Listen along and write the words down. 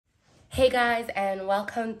Hey guys, and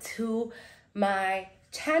welcome to my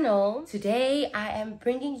channel. Today I am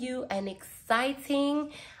bringing you an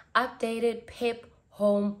exciting updated Pep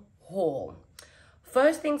home haul.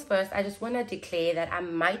 First things first, I just want to declare that I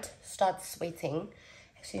might start sweating.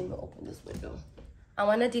 Actually, let me open this window. I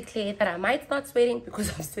want to declare that I might start sweating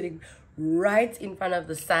because I'm sitting right in front of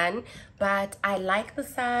the sun, but I like the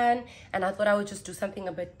sun and I thought I would just do something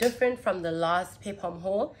a bit different from the last Pep home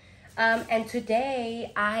haul. And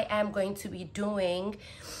today I am going to be doing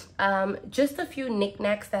just a few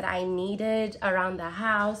knickknacks that I needed around the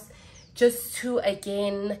house, just to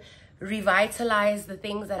again revitalize the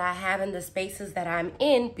things that I have in the spaces that I'm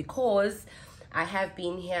in, because I have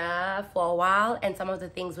been here for a while and some of the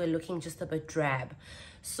things were looking just a bit drab.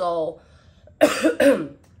 So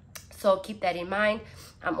so keep that in mind.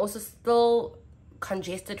 I'm also still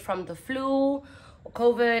congested from the flu or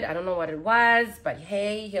COVID. I don't know what it was, but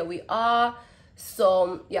hey, here we are.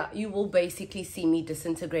 So yeah, you will basically see me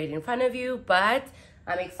disintegrate in front of you, but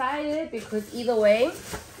I'm excited because either way,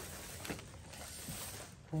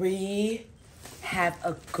 we have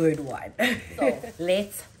a good one. So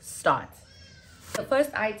let's start. The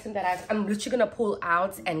first item that I'm literally gonna pull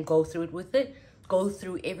out and go through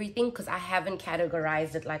everything because I haven't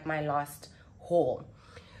categorized it like my last haul.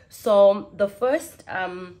 So the first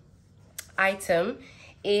item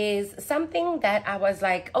is something that I was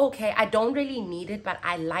like, okay, I don't really need it, but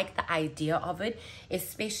I like the idea of it,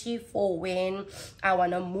 especially for when I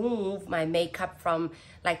want to move my makeup from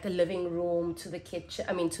like the living room to the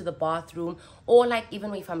kitchen, to the bathroom, or like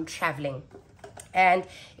even if I'm traveling. And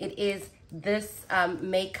it is this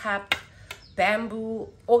makeup bamboo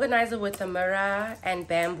organizer with a mirror and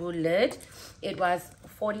bamboo lid. It was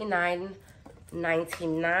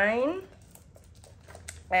 $49.99.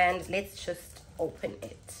 And let's just open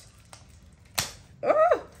it.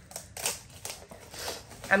 Oh!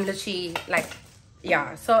 I'm literally like,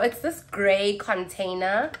 yeah. So it's this gray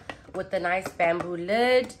container with the nice bamboo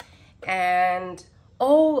lid. And,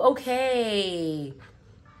 oh, okay.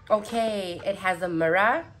 Okay, it has a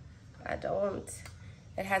mirror. It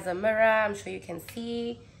has a mirror. I'm sure you can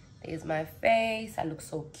see. There's my face. I look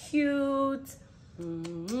so cute.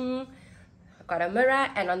 I got a mirror.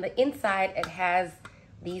 And on the inside, it has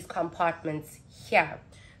these compartments here.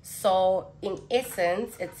 So in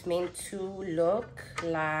essence, it's meant to look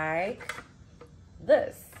like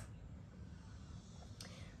this.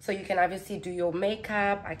 So you can obviously do your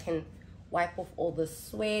makeup. I can wipe off all the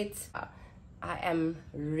sweat. I am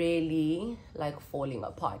really like falling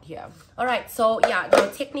apart here. All right, so yeah, no,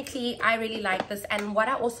 technically I really like this. And what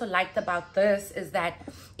I also liked about this is that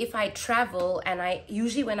if I travel, and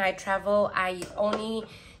usually when I travel, I only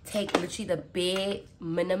take literally the bare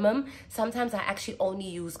minimum. Sometimes I actually only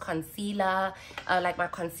use concealer, like my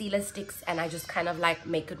concealer sticks, and I just kind of like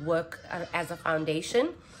make it work as a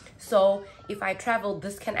foundation. So if I travel,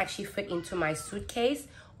 this can actually fit into my suitcase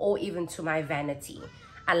or even to my vanity.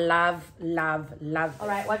 I love this. All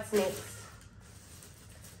right, what's next?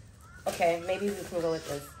 Okay, maybe we can go with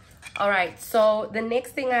this. All right, so the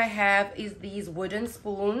next thing I have is these wooden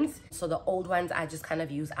spoons. So the old ones I just kind of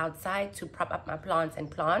use outside to prop up my plants and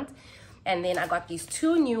plant. And then I got these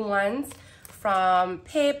two new ones from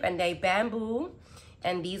Pep, and they bamboo.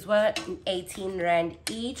 And these were 18 Rand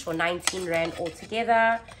each, or 19 Rand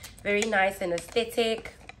altogether. Very nice and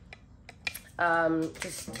aesthetic.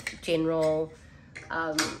 Just general,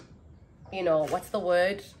 you know, what's the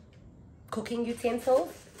word? Cooking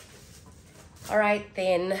utensils. All right,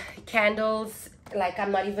 then candles. Like,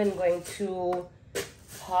 I'm not even going to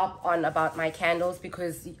harp on about my candles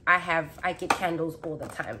because I get candles all the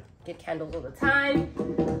time.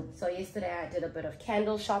 So yesterday I did a bit of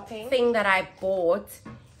candle shopping. Thing that I bought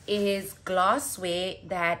is glassware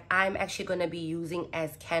that I'm actually going to be using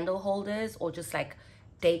as candle holders or just like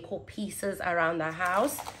decor pieces around the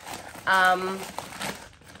house. I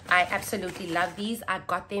absolutely love these. I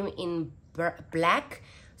got them in black.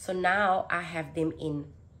 So now I have them in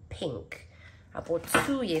pink. I bought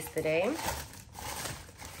two yesterday.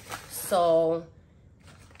 So,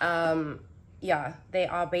 yeah, they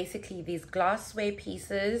are basically these glassware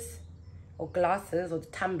pieces, or glasses, or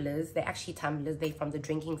tumblers. They're actually tumblers. They're from the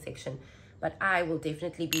drinking section. But I will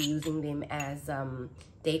definitely be using them as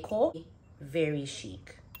decor. Very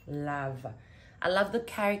chic. I love the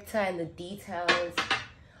character and the details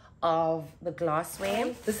of the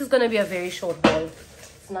glassware. This is going to be a very short haul.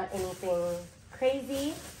 Not anything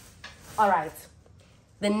crazy. All right,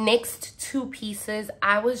 the next two pieces,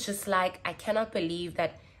 I was just like, I cannot believe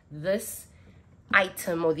that this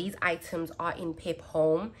item or these items are in Pep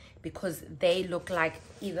Home, because they look like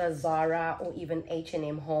either Zara or even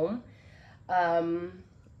H&M Home.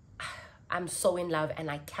 I'm so in love, and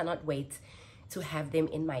I cannot wait to have them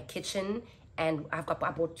in my kitchen. And I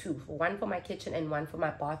bought two, one for my kitchen and one for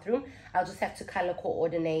my bathroom. I'll just have to color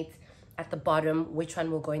coordinate at the bottom which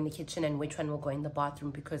one will go in the kitchen and which one will go in the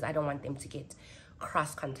bathroom, because I don't want them to get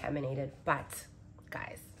cross-contaminated. But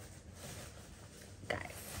guys,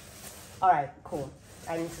 all right, cool.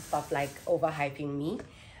 I need to stop like overhyping me.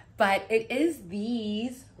 But it is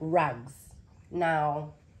these rugs.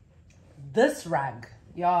 Now, this rug,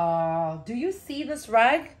 y'all, do you see this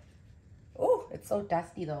rug? Oh, it's so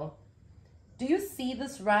dusty though. Do you see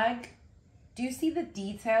this rug? Do you see the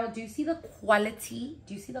detail? Do you see the quality?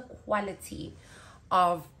 Do you see the quality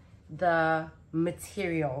of the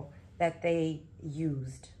material that they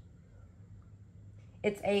used?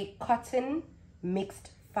 It's a cotton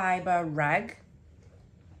mixed fiber rug.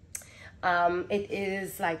 It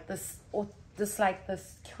is like this, like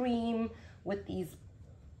this cream with these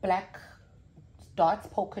black dots,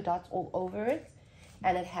 polka dots all over it,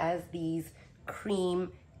 and it has these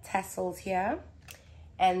cream tassels here.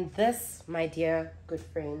 And this, my dear good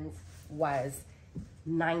friends, was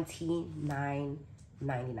 $99.99,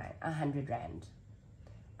 100 rand.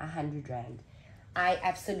 100 rand. I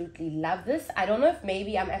absolutely love this. I don't know if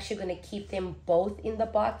maybe I'm actually going to keep them both in the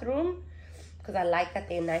bathroom, because I like that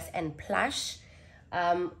they're nice and plush,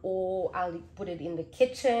 or I'll put it in the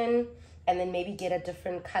kitchen and then maybe get a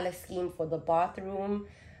different color scheme for the bathroom.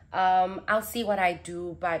 I'll see what I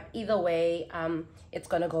do, but either way, it's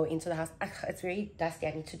gonna go into the house. It's very dusty.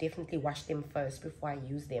 I need to definitely wash them first before I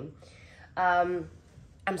use them.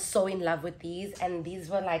 I'm so in love with these, and these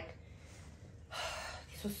were like,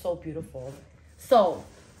 these were so beautiful. So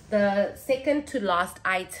the second to last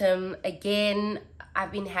item, again,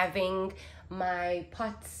 I've been having my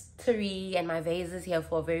pottery and my vases here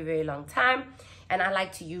for a very, very long time, and I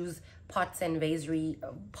like to use pottery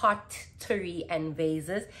and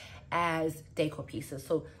vases as decor pieces.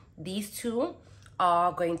 So these two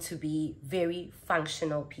are going to be very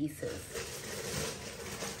functional pieces.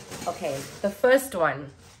 Okay, the first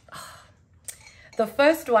one,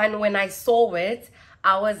 when I saw it,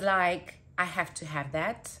 I was like, I have to have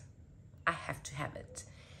that. I have to have it.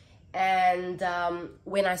 And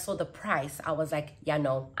when I saw the price, I was like, yeah,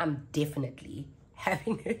 no, I'm definitely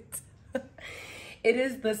having it. It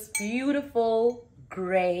is this beautiful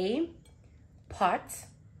gray pot.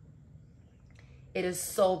 It is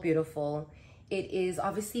so beautiful. It is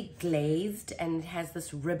obviously glazed, and it has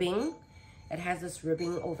this ribbing. It has this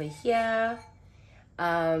ribbing over here.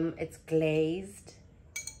 It's glazed.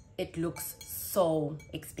 It looks so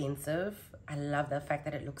expensive. I love the fact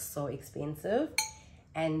that it looks so expensive.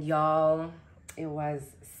 And y'all, it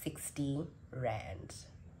was 60 rand.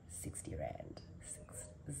 60 rand.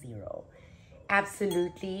 60.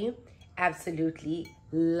 Absolutely, absolutely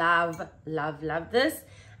love this.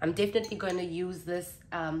 I'm definitely going to use this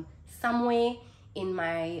somewhere in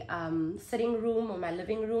my sitting room or my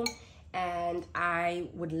living room, and I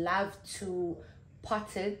would love to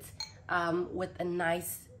pot it with a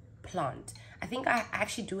nice plant. I think I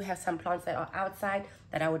actually do have some plants that are outside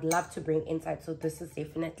that I would love to bring inside, so this is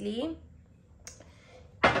definitely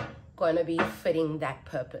going to be fitting that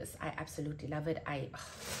purpose. I absolutely love it.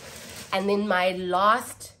 And then my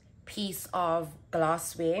last piece of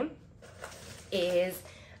glassware is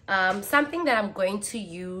something that I'm going to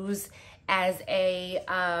use as a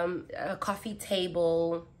coffee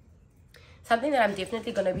table. Something that I'm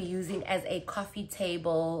definitely going to be using as a coffee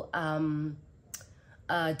table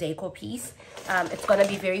decor piece. It's going to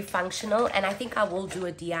be very functional, and I think I will do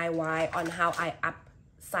a DIY on how I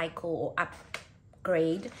upcycle or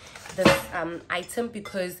upgrade this item,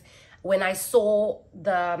 because when I saw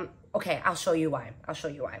the, okay, I'll show you why.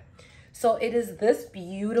 So it is this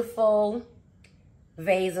beautiful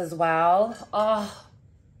vase as well. Oh,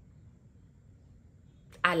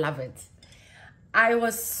 I love it. I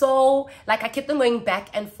was so, like, I kept on going back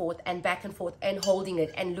and forth and holding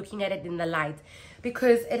it and looking at it in the light,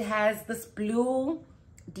 because it has this blue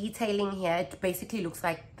detailing here. It basically looks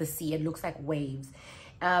like the sea. It looks like waves.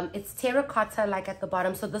 It's terracotta, like at the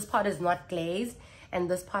bottom. So this part is not glazed, and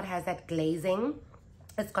this part has that glazing.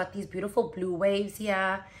 It's got these beautiful blue waves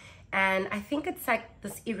here, and I think it's like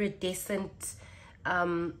this iridescent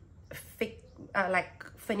like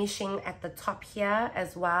finishing at the top here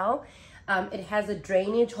as well. It has a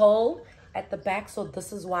drainage hole at the back, so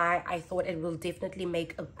this is why I thought it will definitely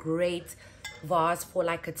make a great vase for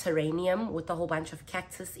like a terrarium with a whole bunch of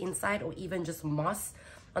cactus inside, or even just moss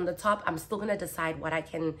on the top. I'm still gonna decide what I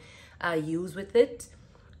can use with it,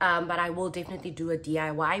 but I will definitely do a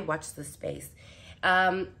DIY. Watch this space.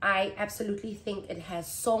 I absolutely think it has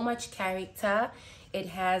so much character. It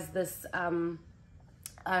has this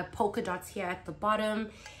polka dots here at the bottom,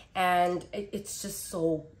 and it's just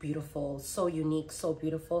so beautiful, so unique, so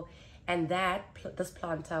beautiful. And this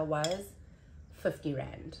planter was 50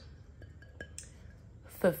 rand.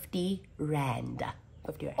 50 rand.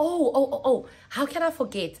 50 rand. Oh, how can I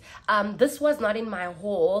forget? This was not in my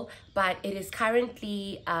haul, but it is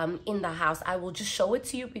currently in the house. I will just show it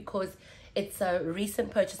to you because it's a recent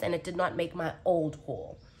purchase and it did not make my old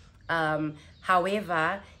haul.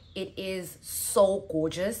 However, it is so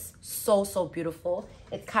gorgeous, so beautiful.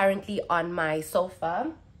 It's currently on my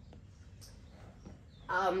sofa.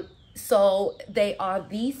 So they are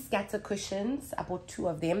these scatter cushions. I bought 2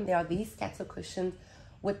 of them. They are these scatter cushions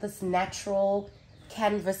with this natural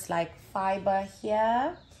canvas like fiber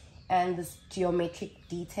here and this geometric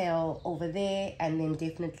detail over there, and then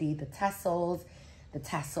definitely the tassels.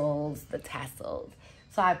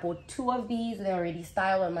 So I bought 2 of these. They're already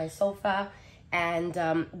styled on my sofa, and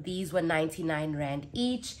these were 99 rand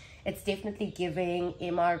each. It's definitely giving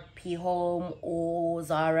MRP Home or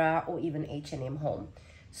Zara or even H&M Home.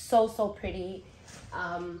 So pretty.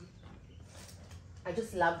 I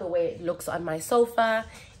just love the way it looks on my sofa.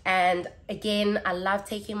 And again, I love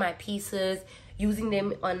taking my pieces, using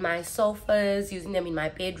them on my sofas, using them in my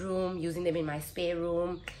bedroom, using them in my spare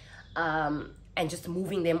room, and just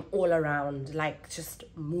moving them all around, like just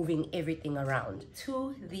moving everything around.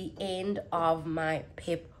 To the end of my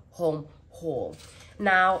Pep Home haul.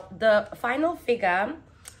 Now, the final figure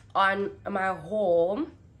on my haul,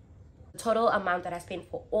 the total amount that I spent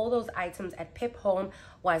for all those items at Pep Home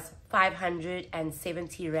was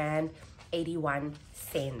 570 rand 81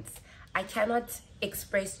 cents. I cannot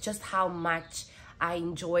express just how much I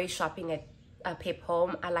enjoy shopping at Pep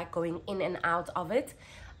Home. I like going in and out of it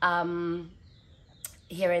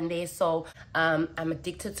here and there. So I'm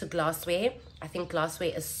addicted to glassware. I think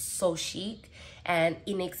glassware is so chic and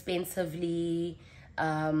inexpensively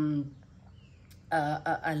a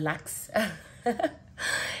luxe.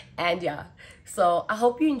 And yeah, so I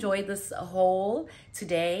hope you enjoyed this haul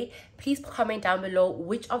today. Please comment down below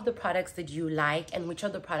which of the products did you like and which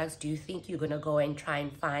of the products do you think you're gonna go and try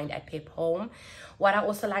and find at Pep Home. What I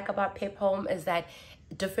also like about Pep Home is that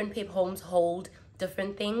different Pep Homes hold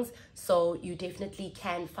different things, so you definitely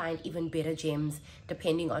can find even better gems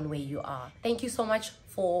depending on where you are. Thank you so much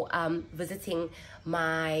for visiting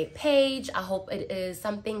my page. I hope it is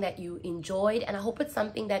something that you enjoyed, and I hope it's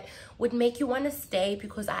something that would make you want to stay,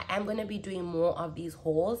 because I am going to be doing more of these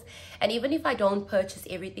hauls. And even if I don't purchase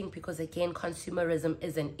everything, because again, consumerism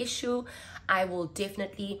is an issue, I will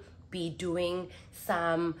definitely be doing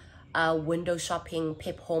some window shopping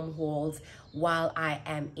Pep Home hauls while I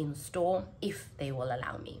am in store, if they will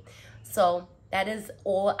allow me. So that is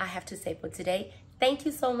all I have to say for today. Thank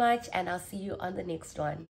you so much, and I'll see you on the next one.